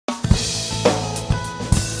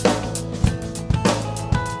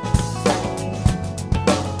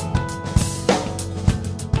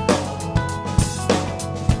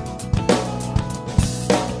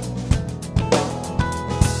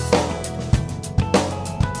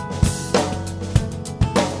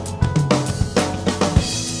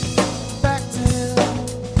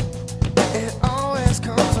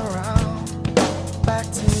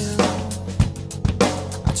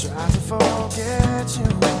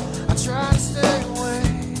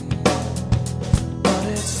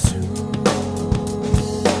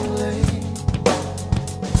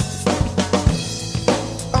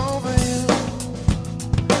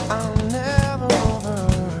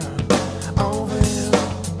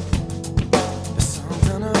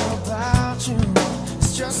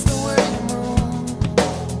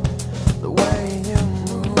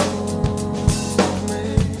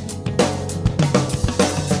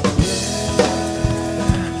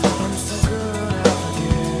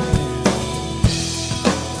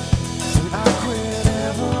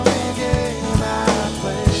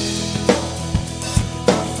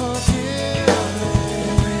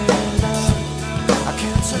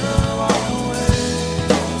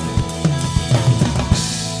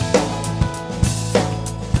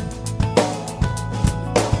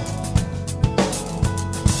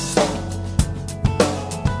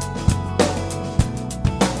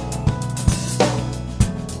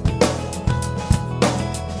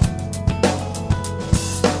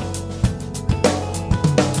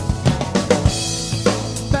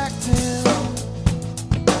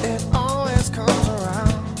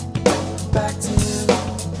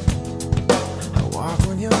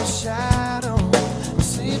your shadow. I'm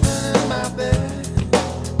sleeping in my bed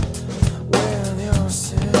with your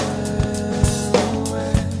silhouette.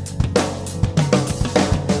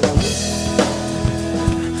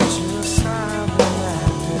 Yeah, just smile in that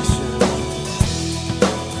picture.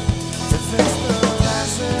 If it's the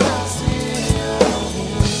last that I see of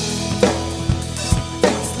you,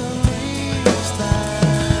 it's the least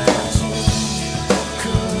that you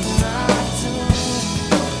could not do.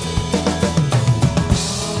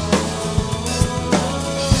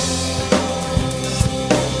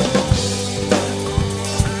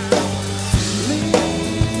 Leave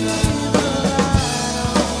the light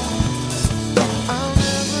on. I'll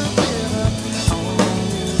never give up on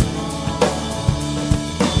you.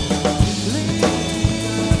 Leave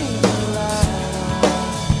the light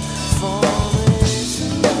on for me to,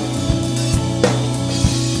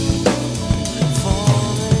 for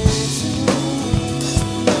me to,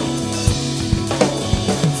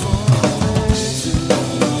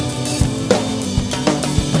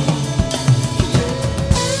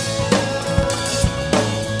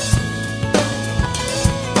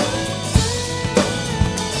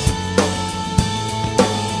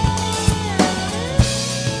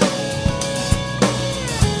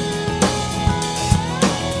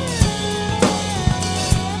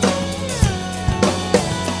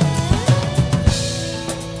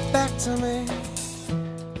 back to me.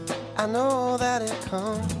 I know that it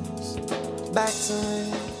comes back to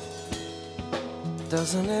me.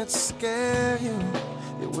 Doesn't it scare you?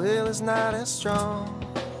 Your will is not as strong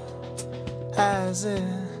as it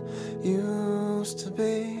used to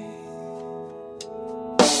be.